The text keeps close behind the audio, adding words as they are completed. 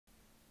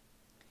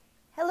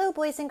Hello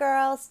boys and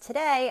girls,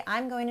 today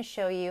I'm going to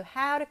show you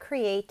how to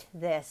create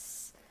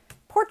this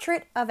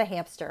portrait of a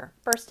hamster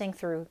bursting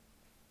through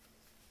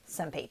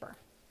some paper.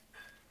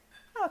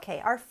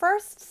 Okay, our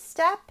first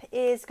step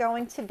is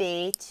going to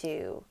be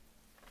to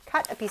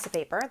cut a piece of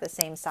paper the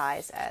same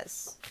size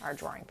as our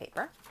drawing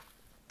paper.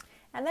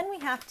 And then we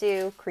have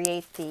to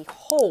create the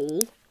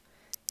hole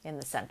in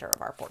the center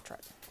of our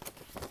portrait.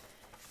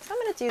 So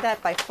I'm going to do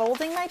that by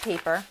folding my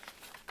paper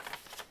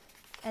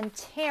and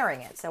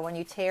tearing it. So when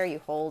you tear, you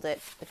hold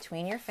it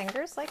between your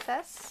fingers like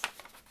this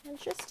and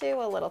just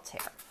do a little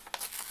tear.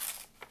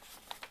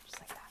 Just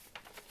like that.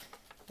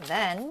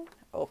 Then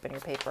open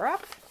your paper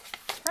up,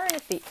 turn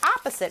it the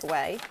opposite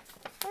way,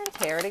 and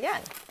tear it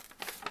again.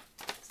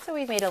 So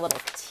we've made a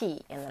little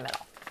T in the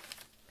middle.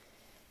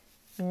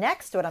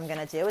 Next, what I'm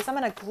going to do is I'm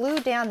going to glue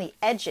down the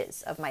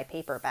edges of my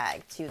paper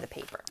bag to the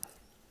paper.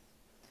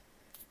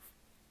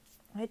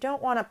 I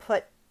don't want to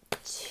put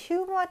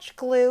too much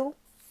glue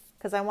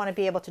because I want to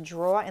be able to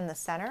draw in the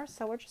center.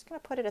 So we're just going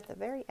to put it at the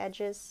very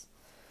edges,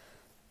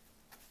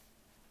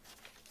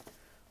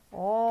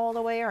 all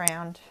the way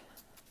around.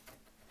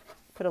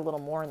 Put a little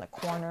more in the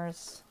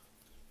corners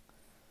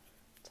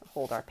to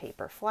hold our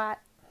paper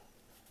flat.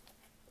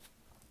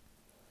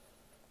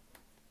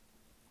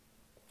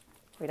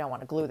 We don't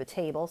want to glue the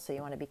table, so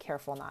you want to be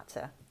careful not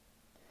to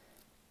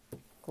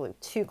glue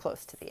too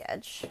close to the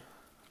edge.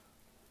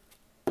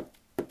 And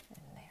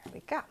there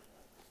we go.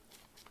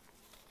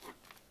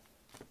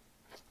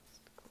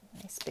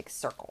 Nice big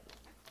circle.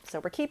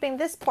 So we're keeping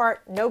this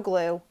part no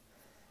glue,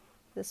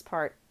 this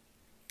part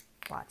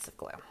lots of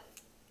glue.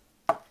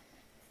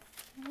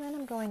 And then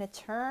I'm going to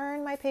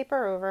turn my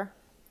paper over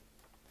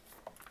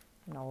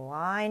and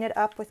align it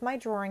up with my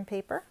drawing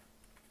paper.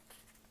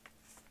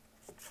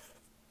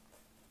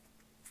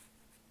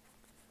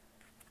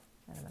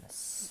 And I'm going to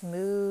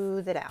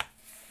smooth it out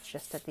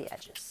just at the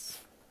edges.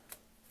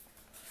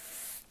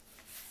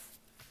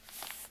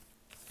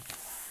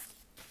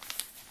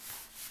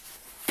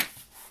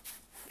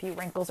 A few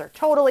wrinkles are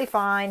totally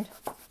fine.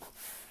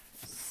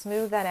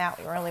 Smooth that out.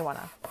 We really want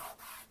to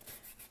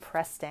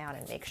press down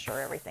and make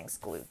sure everything's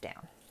glued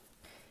down.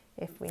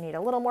 If we need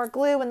a little more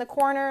glue in the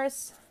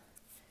corners,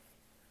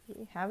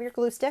 you have your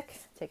glue stick.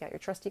 Take out your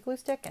trusty glue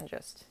stick and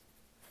just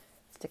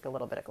stick a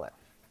little bit of glue.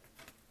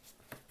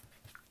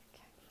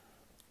 Okay.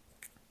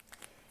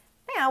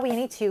 Now we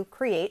need to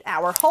create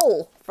our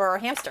hole for our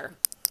hamster.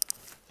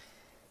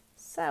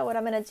 So what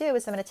I'm going to do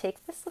is I'm going to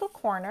take this little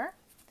corner.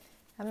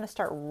 I'm going to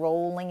start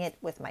rolling it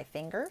with my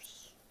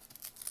fingers.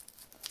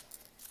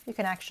 You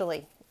can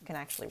actually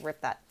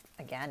rip that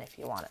again if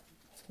you want it.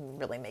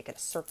 Really make it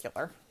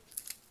circular.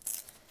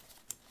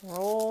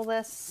 Roll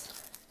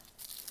this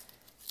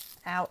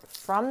out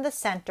from the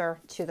center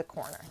to the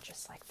corner,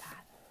 just like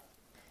that.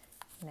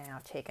 Now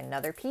take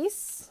another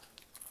piece.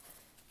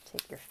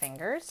 Take your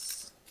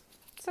fingers.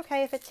 It's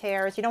okay if it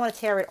tears. You don't want to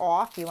tear it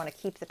off. You want to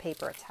keep the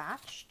paper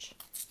attached.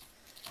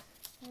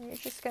 And you're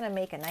just going to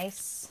make a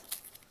nice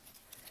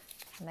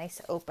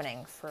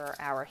opening for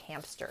our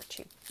hamster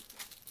to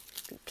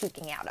be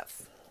peeking out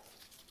of.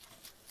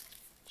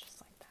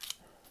 Just like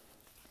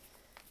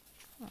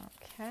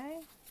that. Okay,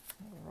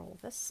 roll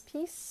this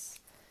piece.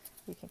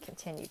 You can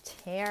continue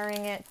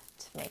tearing it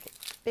to make it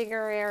a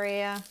bigger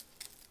area.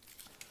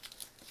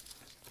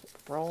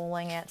 Keep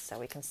rolling it so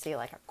we can see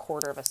like a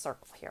quarter of a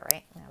circle here,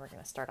 right? Now we're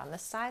going to start on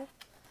this side.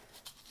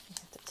 You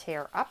have to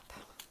tear up,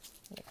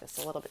 make this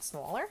a little bit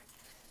smaller.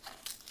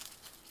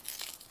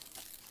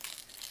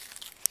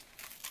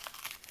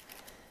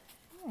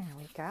 There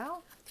we go.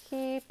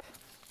 Keep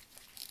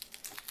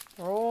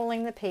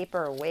rolling the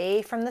paper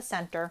away from the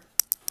center,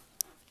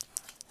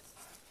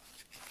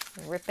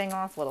 ripping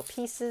off little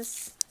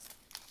pieces,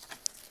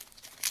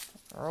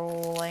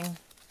 rolling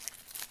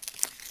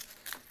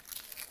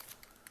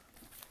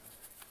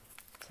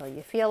till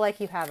you feel like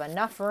you have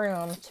enough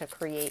room to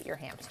create your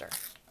hamster.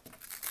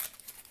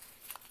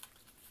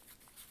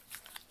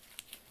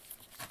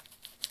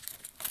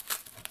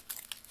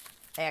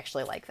 I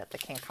actually like that the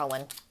King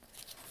Cullen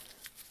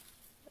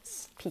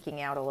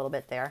peeking out a little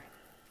bit there.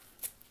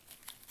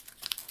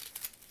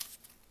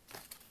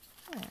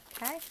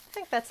 Okay, I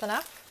think that's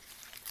enough.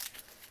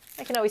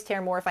 I can always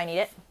tear more if I need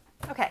it.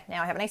 Okay,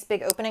 now I have a nice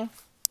big opening.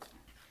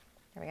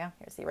 There we go.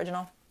 Here's the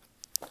original.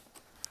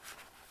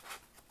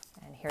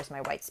 And here's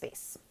my white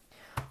space.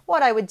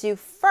 What I would do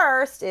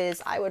first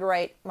is I would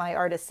write my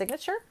artist's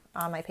signature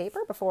on my paper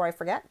before I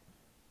forget.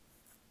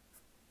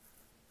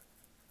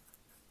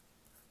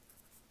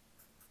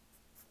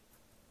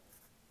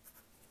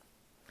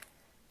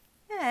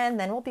 And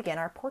then we'll begin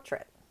our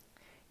portrait.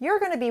 You're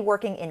going to be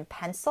working in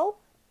pencil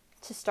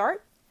to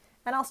start,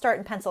 and I'll start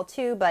in pencil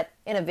too, but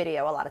in a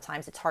video a lot of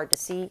times it's hard to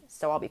see,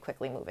 so I'll be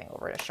quickly moving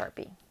over to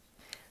Sharpie.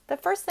 The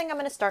first thing I'm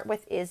going to start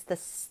with is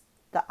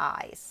the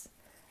eyes.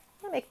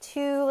 I'm going to make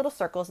two little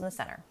circles in the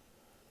center.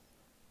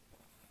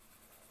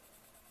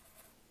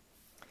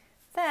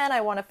 Then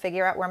I want to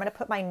figure out where I'm going to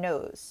put my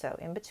nose. So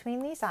in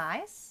between these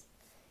eyes,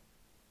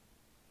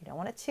 you don't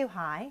want it too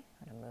high.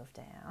 I'm going to move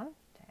down.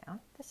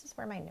 This is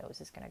where my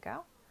nose is going to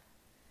go.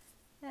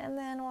 And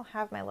then we'll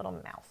have my little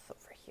mouth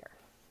over here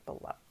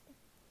below.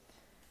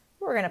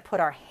 We're going to put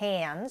our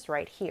hands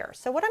right here.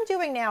 So what I'm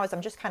doing now is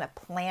I'm just kind of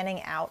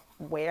planning out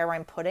where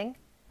I'm putting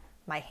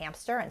my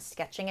hamster and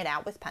sketching it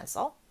out with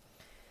pencil.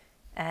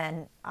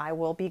 And I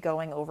will be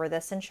going over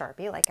this in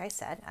Sharpie, like I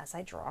said, as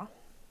I draw.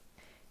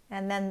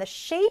 And then the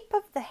shape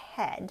of the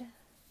head,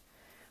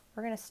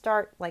 we're going to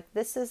start like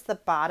this is the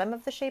bottom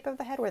of the shape of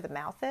the head where the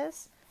mouth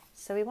is.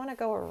 So we want to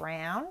go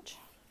around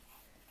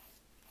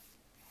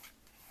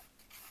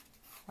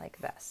like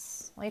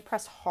this. Let me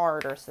press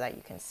harder so that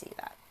you can see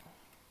that.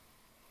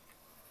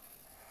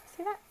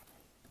 See that?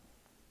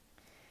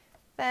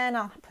 Then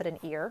I'll put an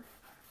ear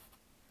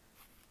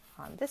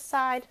on this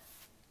side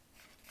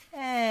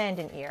and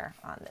an ear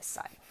on this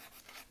side.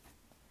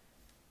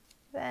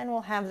 Then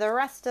we'll have the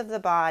rest of the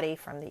body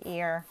from the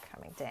ear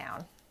coming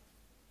down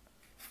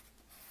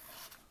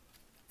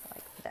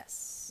like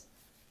this.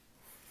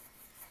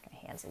 My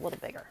hand's a little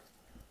bigger.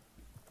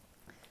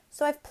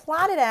 So I've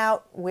plotted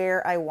out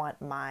where I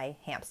want my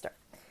hamster.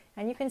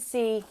 And you can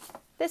see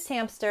this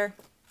hamster,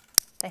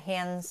 the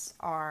hands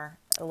are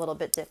a little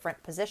bit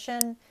different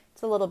position.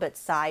 It's a little bit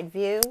side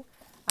view.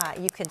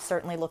 You can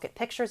certainly look at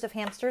pictures of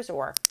hamsters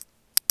or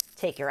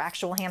take your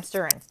actual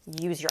hamster and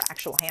use your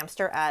actual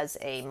hamster as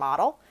a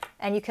model.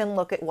 And you can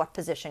look at what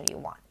position you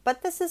want.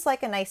 But this is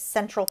like a nice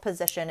central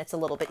position. It's a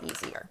little bit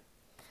easier.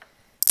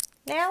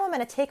 Now I'm going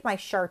to take my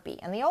Sharpie,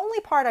 and the only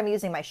part I'm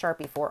using my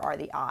Sharpie for are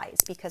the eyes,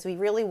 because we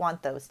really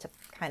want those to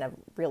kind of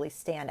really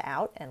stand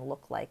out and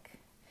look like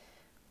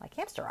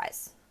hamster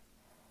eyes.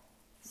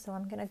 So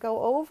I'm going to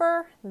go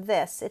over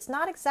this. It's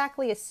not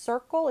exactly a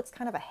circle, it's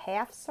kind of a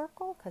half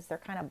circle because they're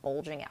kind of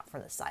bulging out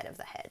from the side of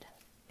the head.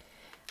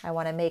 I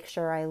want to make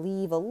sure I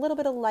leave a little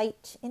bit of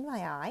light in my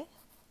eye.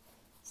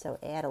 So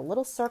add a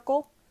little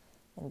circle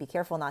and be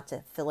careful not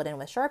to fill it in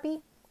with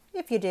Sharpie.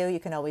 If you do, you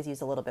can always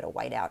use a little bit of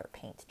whiteout or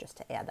paint just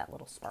to add that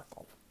little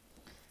sparkle.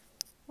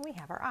 And we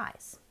have our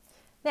eyes.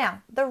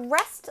 Now, the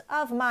rest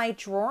of my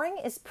drawing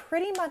is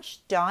pretty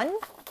much done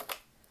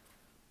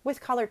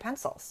with colored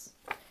pencils.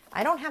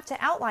 I don't have to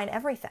outline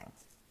everything.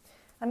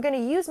 I'm going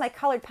to use my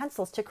colored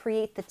pencils to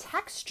create the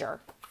texture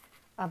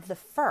of the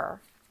fur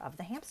of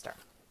the hamster.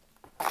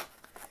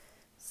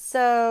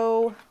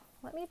 So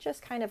let me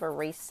just kind of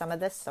erase some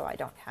of this so I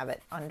don't have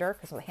it under,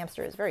 because the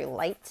hamster is very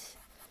light.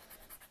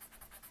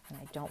 And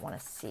I don't want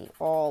to see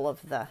all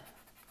of the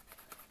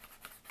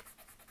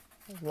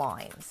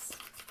lines.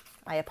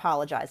 I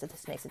apologize if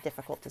this makes it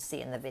difficult to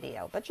see in the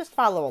video, but just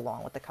follow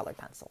along with the colored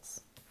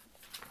pencils.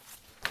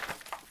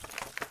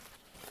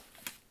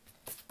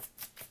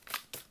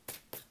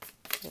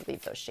 We'll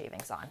leave those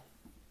shavings on.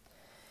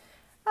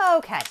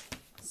 Okay,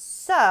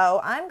 so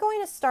I'm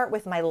going to start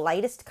with my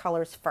lightest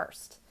colors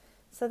first.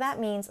 So that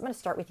means I'm going to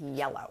start with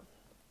yellow.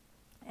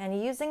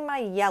 And using my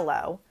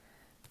yellow,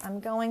 I'm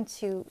going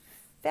to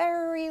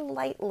very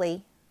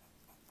lightly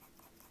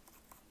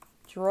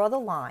draw the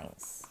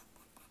lines.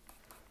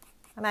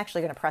 I'm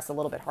actually going to press a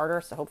little bit harder,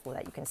 so hopefully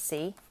that you can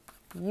see.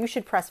 You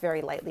should press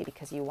very lightly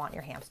because you want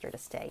your hamster to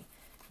stay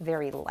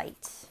very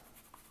light.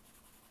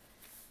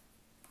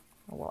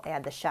 We'll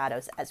add the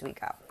shadows as we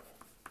go.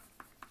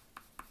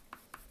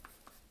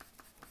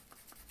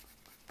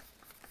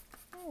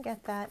 And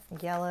get that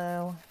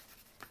yellow.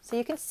 So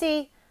you can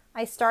see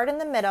I start in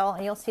the middle,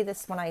 and you'll see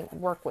this when I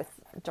work with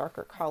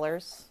darker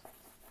colors.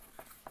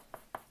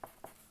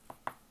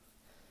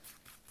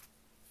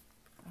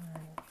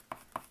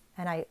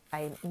 And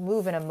I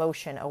move in a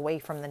motion away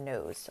from the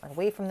nose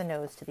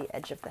to the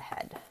edge of the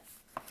head,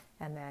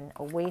 and then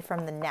away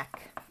from the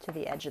neck to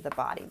the edge of the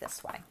body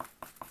this way.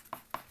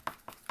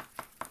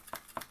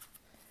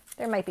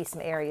 There might be some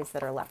areas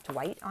that are left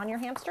white on your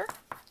hamster.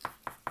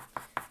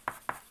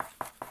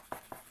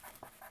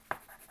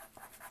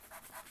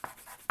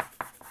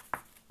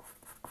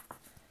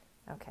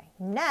 Okay,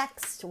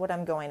 next what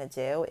I'm going to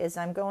do is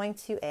I'm going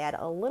to add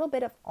a little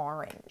bit of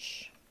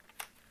orange.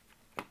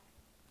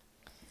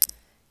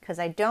 Because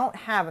I'm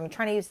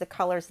trying to use the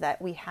colors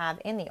that we have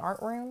in the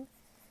art room.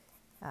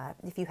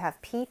 If you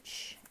have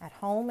peach at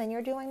home and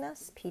you're doing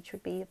this, peach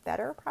would be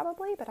better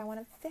probably, but I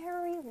want to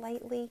very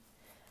lightly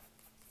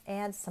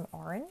add some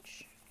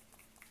orange.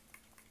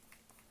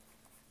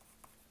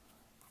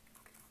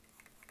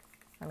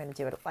 I'm going to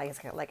do it,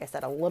 like I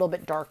said, a little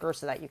bit darker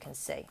so that you can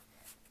see.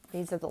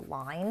 These are the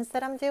lines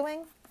that I'm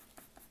doing.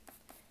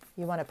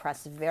 You want to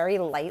press very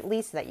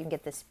lightly so that you can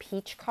get this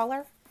peach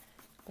color.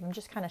 But I'm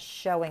just kind of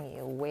showing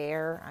you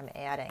where I'm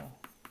adding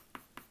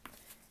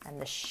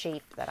and the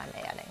shape that I'm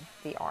adding,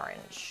 the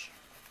orange.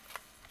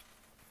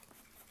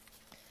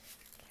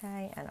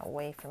 Okay, and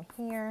away from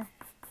here.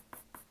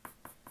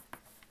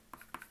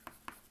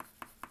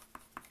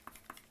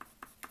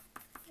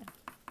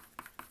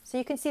 So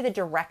you can see the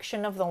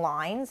direction of the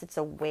lines. It's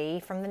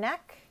away from the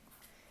neck.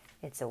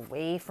 It's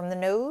away from the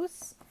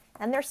nose.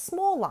 And they're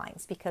small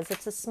lines because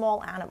it's a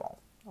small animal,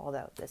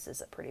 although this is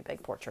a pretty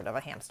big portrait of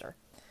a hamster.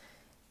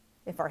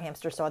 If our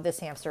hamster saw this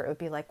hamster, it would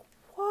be like,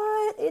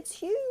 what? It's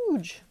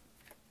huge.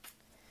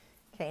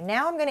 Okay,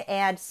 now I'm going to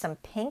add some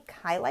pink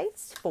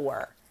highlights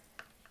for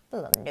the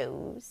little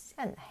nose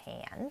and the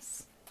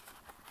hands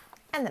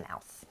and the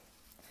mouth.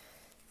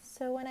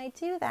 So when I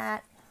do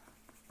that,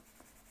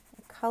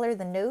 I color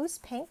the nose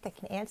pink. I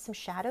can add some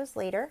shadows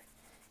later.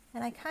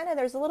 And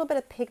there's a little bit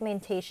of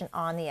pigmentation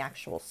on the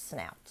actual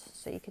snout.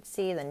 So you can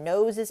see the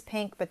nose is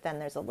pink, but then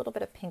there's a little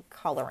bit of pink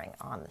coloring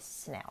on the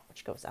snout,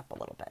 which goes up a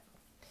little bit.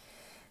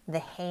 The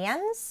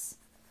hands,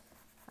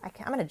 I'm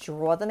going to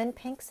draw them in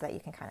pink so that you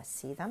can kind of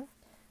see them.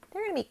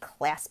 They're going to be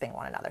clasping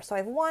one another. So I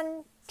have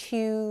 1,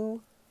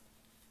 2,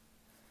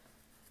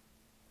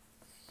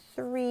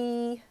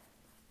 3,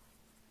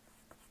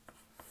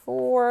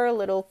 4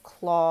 little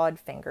clawed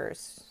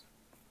fingers.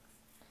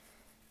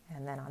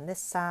 And then on this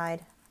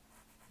side,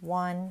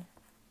 1,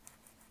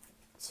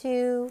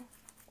 2,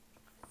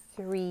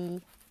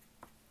 3,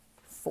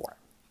 4.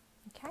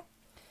 Okay,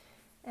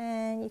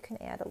 and you can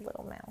add a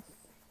little mouth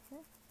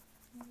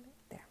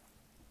there.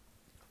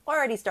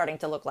 Already starting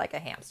to look like a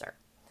hamster.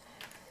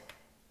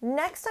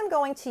 Next, I'm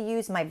going to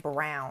use my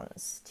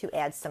browns to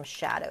add some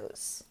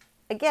shadows.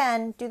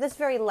 Again, do this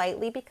very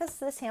lightly because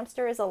this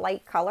hamster is a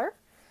light color,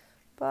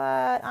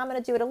 but I'm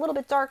going to do it a little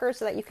bit darker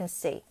so that you can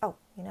see. Oh,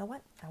 you know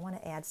what? I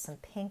want to add some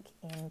pink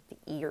in the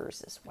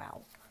ears as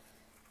well,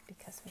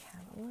 because we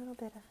have a little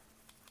bit of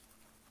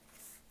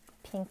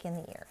pink in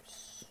the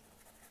ears.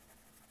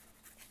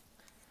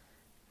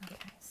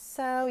 Okay,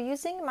 so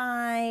using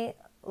my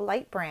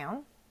light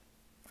brown,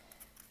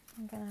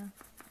 I'm going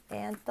to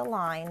add the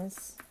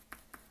lines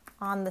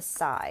on the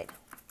side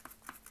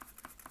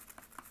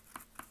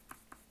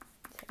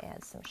to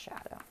add some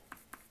shadow.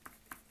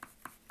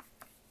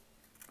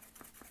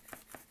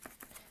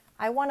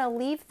 I want to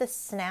leave the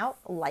snout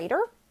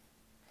lighter,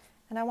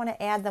 and I want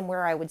to add them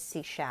where I would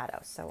see shadow.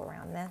 So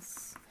around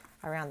this,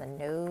 around the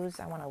nose,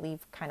 I want to leave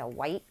kind of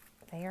white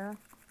there.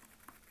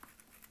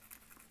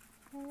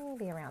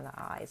 Maybe around the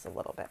eyes a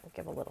little bit. We'll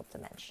give a little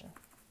dimension.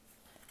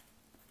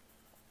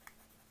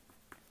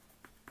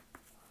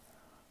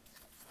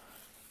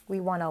 We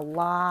want a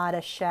lot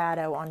of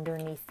shadow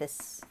underneath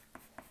this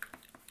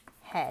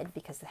head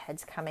because the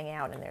head's coming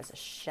out and there's a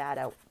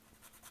shadow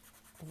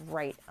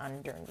right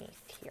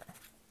underneath here.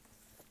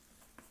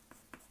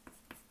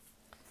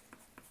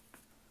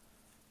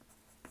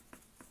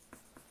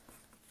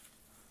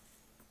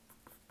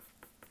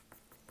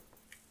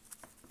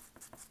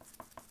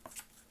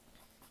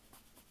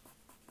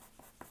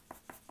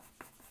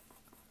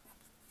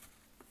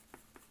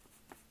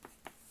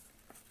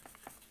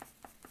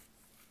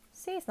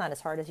 See, it's not as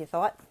hard as you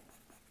thought.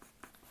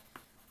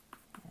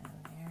 And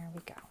there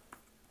we go.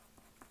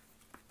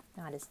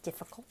 Not as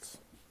difficult.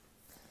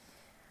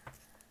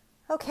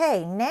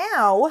 Okay,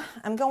 now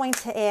I'm going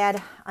to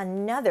add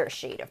another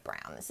shade of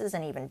brown. This is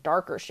an even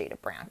darker shade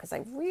of brown because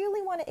I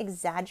really want to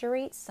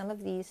exaggerate some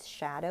of these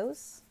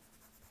shadows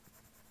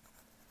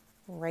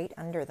right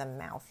under the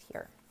mouth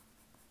here.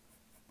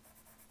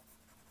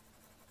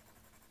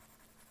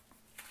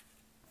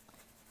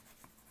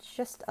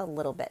 Just a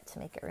little bit to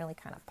make it really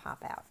kind of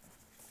pop out.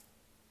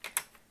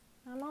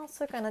 I'm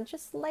also going to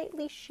just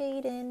lightly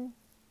shade in.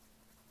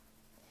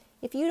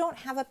 If you don't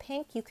have a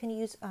pink, you can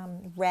use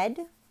red.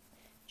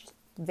 Just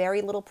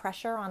very little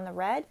pressure on the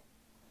red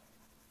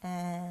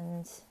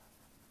and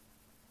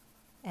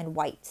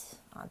white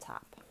on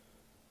top.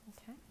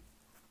 Okay.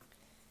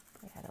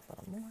 Add a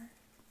little more.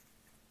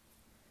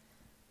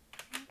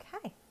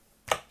 Okay.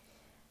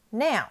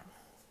 Now,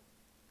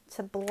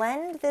 to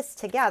blend this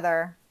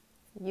together,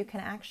 you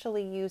can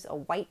actually use a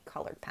white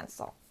colored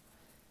pencil.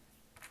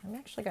 I'm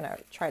actually going to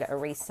try to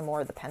erase some more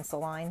of the pencil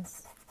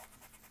lines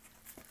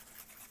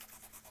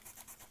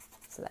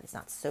so that it's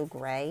not so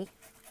gray.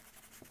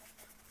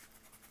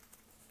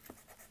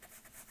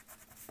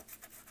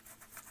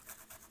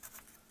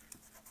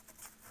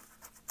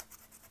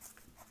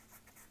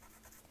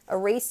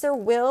 Eraser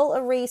will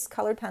erase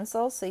colored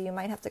pencils, so you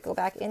might have to go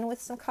back in with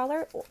some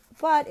color.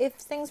 But if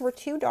things were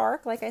too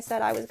dark, like I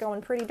said, I was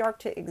going pretty dark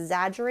to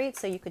exaggerate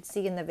so you could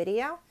see in the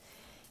video.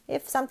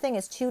 If something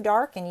is too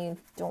dark and you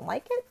don't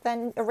like it,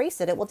 then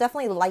erase it. It will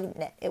definitely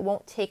lighten it. It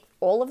won't take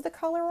all of the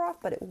color off,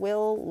 but it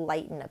will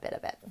lighten a bit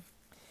of it.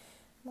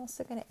 I'm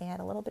also going to add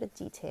a little bit of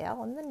detail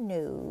on the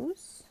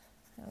nose.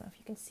 I don't know if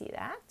you can see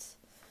that.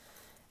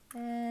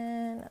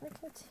 And I'm going to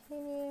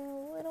continue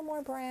a little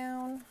more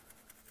brown.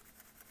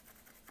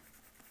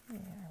 There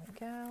we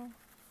go.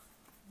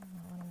 A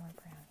little more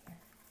brown here.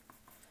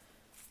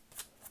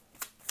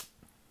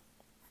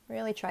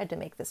 Really tried to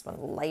make this one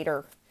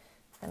lighter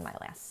than my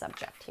last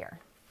subject here.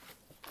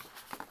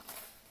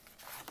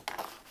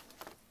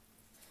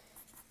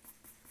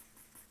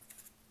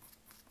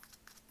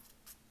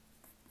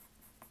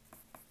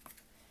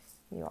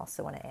 You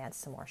also want to add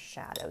some more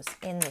shadows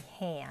in the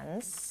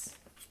hands,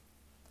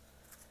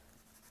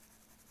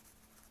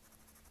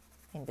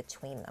 in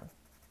between them,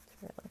 to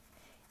really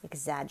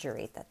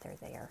exaggerate that they're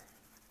there.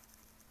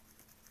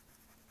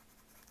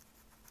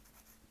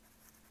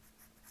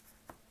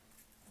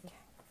 Okay.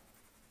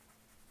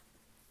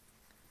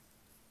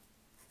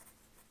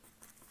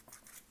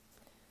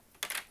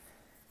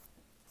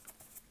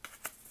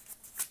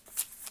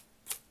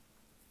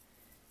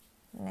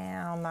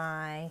 Now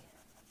my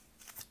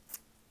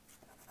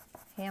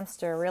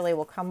hamster really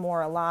will come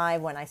more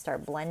alive when I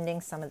start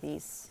blending some of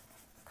these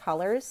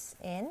colors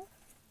in.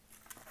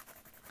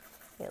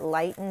 It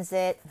lightens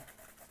it.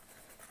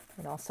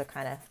 It also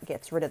kind of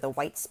gets rid of the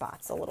white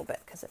spots a little bit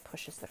because it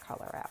pushes the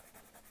color out.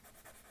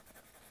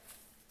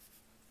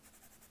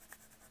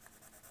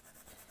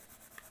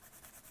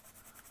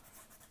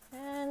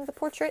 And the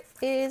portrait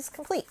is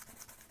complete.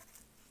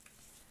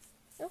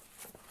 Oh,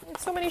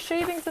 so many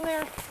shavings in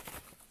there.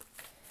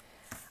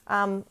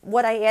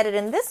 What I added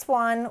in this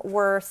one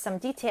were some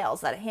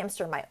details that a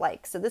hamster might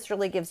like. So this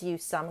really gives you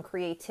some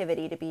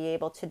creativity to be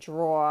able to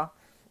draw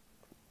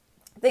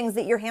things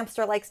that your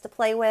hamster likes to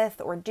play with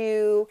or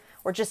do,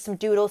 or just some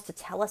doodles to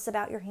tell us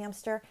about your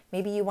hamster.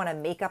 Maybe you want to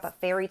make up a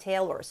fairy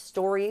tale or a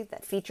story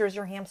that features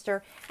your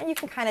hamster, and you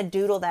can kind of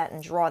doodle that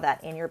and draw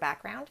that in your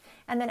background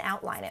and then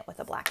outline it with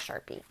a black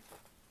Sharpie.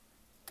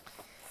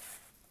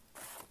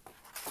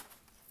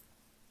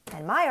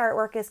 And my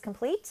artwork is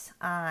complete.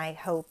 I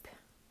hope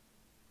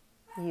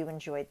you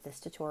enjoyed this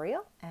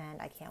tutorial,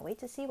 and I can't wait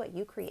to see what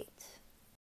you create.